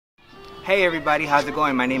Hey everybody, how's it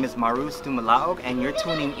going? My name is Maurus Dumalaog and you're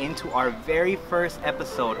tuning into our very first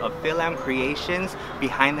episode of FilAm Creations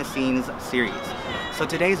Behind the Scenes series. So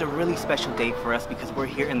today is a really special day for us because we're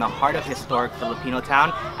here in the heart of historic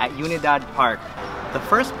Filipinotown at Unidad Park. The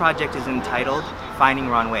first project is entitled Finding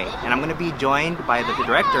Ronwe, and I'm going to be joined by the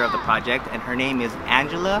director of the project, and her name is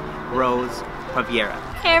Angela Rose Paviera.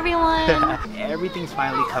 Hey everyone! Everything's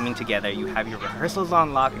finally coming together. You have your rehearsals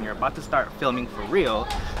on lock and you're about to start filming for real.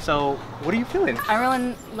 So what are you feeling?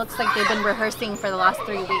 Everyone looks like they've been rehearsing for the last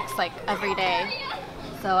 3 weeks, like every day.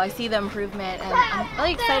 So I see the improvement and I'm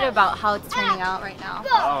really excited about how it's turning out right now.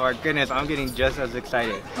 Oh my goodness, I'm getting just as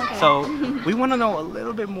excited. Okay. So we want to know a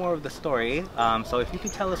little bit more of the story. So if you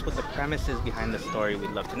could tell us what the premise is behind the story,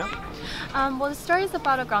 we'd love to know. Well, the story is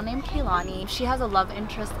about a girl named Kathleen. She has a love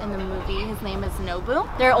interest in the movie. His name is Neubauer.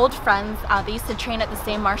 They're old friends. They used to train at the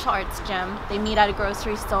same martial arts gym. They meet at a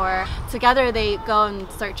grocery store. Together they go and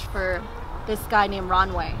search for this guy named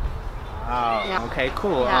Ronwe. Wow, yeah. Okay,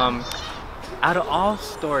 cool. Yeah. Out of all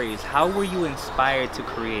stories, how were you inspired to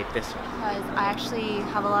create this one? Because I actually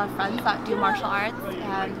have a lot of friends that do martial arts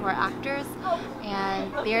and who are actors,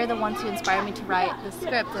 and they're the ones who inspired me to write the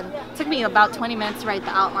script. And it took me about 20 minutes to write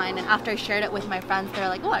the outline, and after I shared it with my friends, they're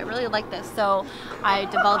like, oh, I really like this. So I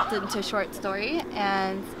developed it into a short story,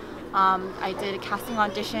 and I did casting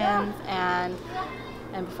auditions, and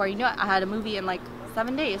before you knew it, I had a movie in like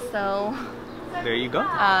 7 days. So there you go.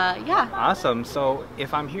 Yeah. Awesome. So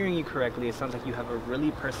if I'm hearing you correctly, it sounds like you have a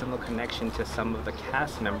really personal connection to some of the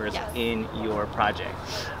cast members in your project.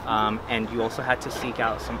 And you also had to seek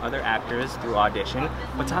out some other actors through audition.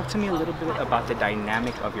 But talk to me a little bit about the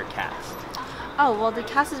dynamic of your cast. Oh, well, the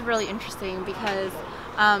cast is really interesting because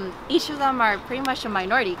each of them are pretty much a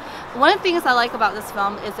minority. One of the things I like about this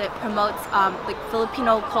film is it promotes like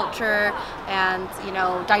Filipino culture and, you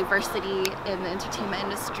know, diversity in the entertainment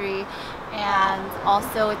industry. And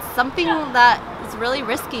also it's something that is really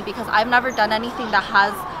risky because I've never done anything that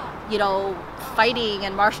has, you know, fighting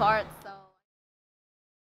and martial arts.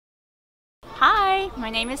 Hi, my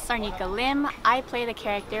name is Sarnica Lim. I play the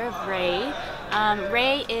character of Ray.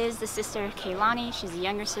 Ray is the sister of Kathleen. She's a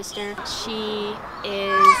younger sister. She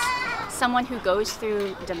is someone who goes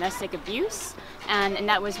through domestic abuse, and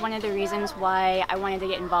that was one of the reasons why I wanted to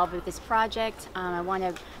get involved with this project. I want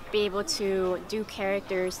to be able to do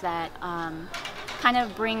characters that kind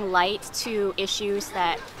of bring light to issues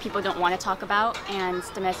that people don't want to talk about, and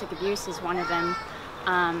domestic abuse is one of them.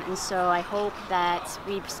 And so I hope that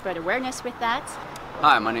we spread awareness with that.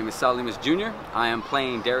 Hi, my name is Lemus Jr. I am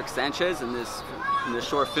playing Derek Sanchez in this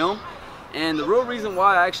short film. And the real reason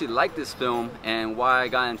why I actually like this film and why I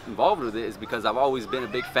got involved with it is because I've always been a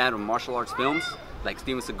big fan of martial arts films like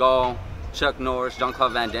Steven Seagal, Chuck Norris,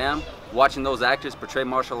 Jean-Claude Van Damme. Watching those actors portray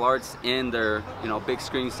martial arts in their, you know, big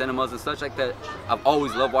screen cinemas and such like that, I've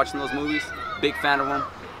always loved watching those movies. Big fan of them.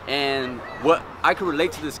 And what I can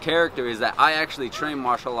relate to this character is that I actually train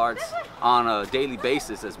martial arts on a daily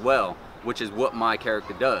basis as well, which is what my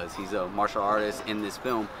character does. He's a martial artist in this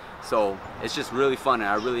film. So it's just really fun and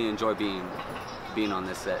I really enjoy being on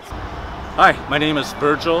this set. Hi, my name is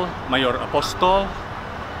Virgil, Mayor Apostol,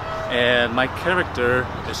 and my character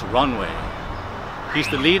is Ronwe. He's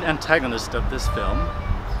the lead antagonist of this film,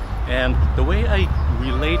 and the way I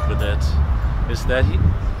relate with it is that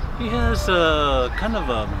he has a kind of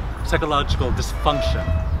a psychological dysfunction.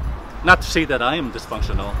 Not to say that I am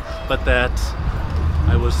dysfunctional, but that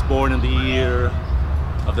I was born in the year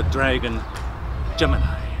of the dragon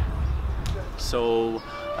Gemini. So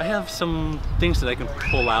I have some things that I can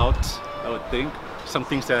pull out, I would think. Some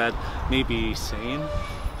things that may be sane.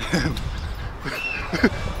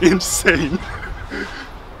 Insane.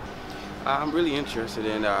 I'm really interested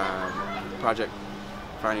in Project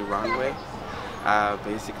Finding Ronwe.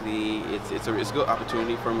 Basically, it's a good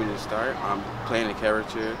opportunity for me to start. I'm playing a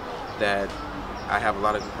character that I have a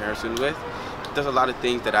lot of comparison with. There's a lot of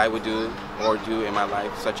things that I would do or do in my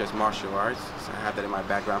life, such as martial arts. So I have that in my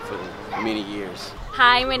background for many years.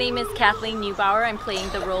 Hi, my name is Kathleen Neubauer. I'm playing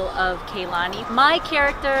the role of Kathleen. My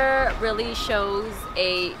character really shows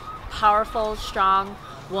a powerful, strong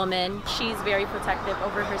woman. She's very protective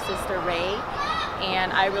over her sister Ray,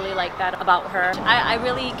 and I really like that about her. I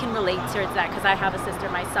really can relate to that because I have a sister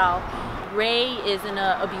myself. Ray is in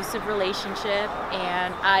an abusive relationship,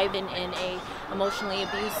 and I've been in a emotionally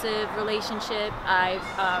abusive relationship.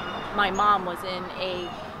 My mom was in a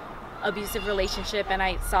abusive relationship, and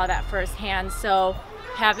I saw that firsthand. So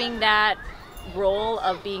having that role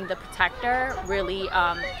of being the protector really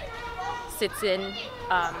sits in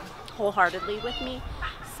wholeheartedly with me.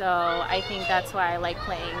 So I think that's why I like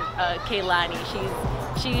playing Kathleen.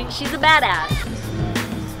 She's a badass.